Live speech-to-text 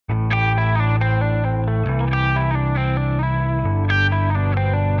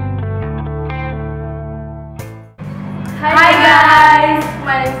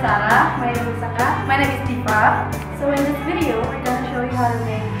my name is Sarah, my name is Sekar, my name is Diffa. So in this video, we're going to show you how to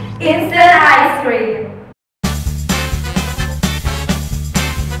make instant ice cream.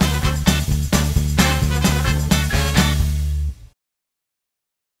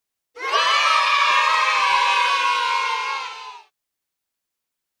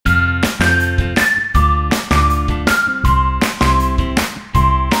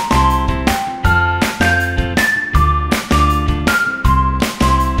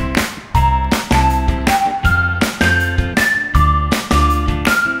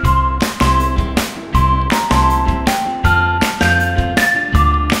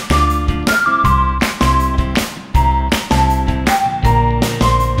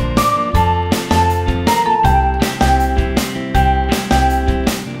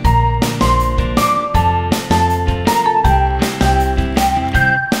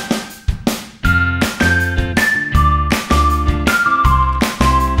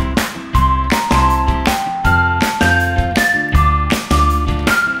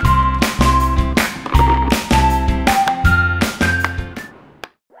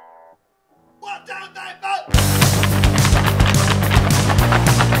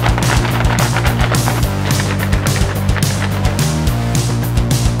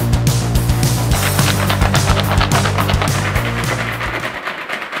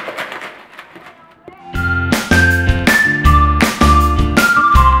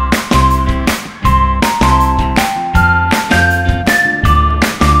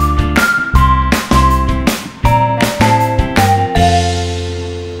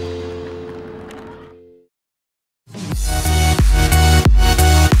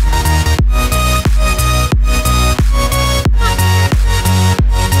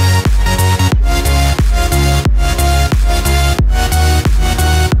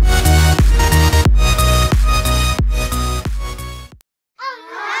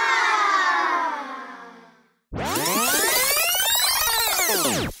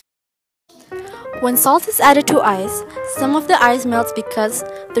 When salt is added to ice, some of the ice melts because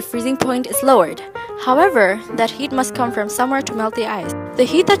the freezing point is lowered. However, that heat must come from somewhere to melt the ice. The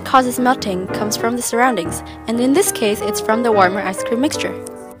heat that causes melting comes from the surroundings, and in this case, it's from the warmer ice cream mixture.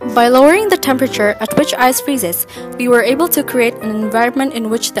 By lowering the temperature at which ice freezes, we were able to create an environment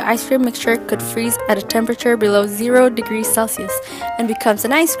in which the ice cream mixture could freeze at a temperature below 0 degrees Celsius and becomes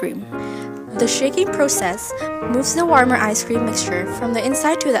an ice cream. The shaking process moves the warmer ice cream mixture from the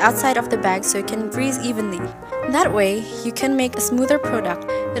inside to the outside of the bag so it can freeze evenly. That way, you can make a smoother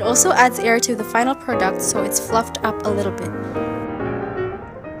product. It also adds air to the final product so it's fluffed up a little bit.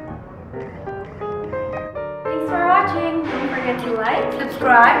 Thanks for watching. Don't forget to like,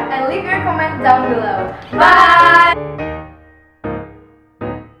 subscribe, and leave your comment down below. Bye!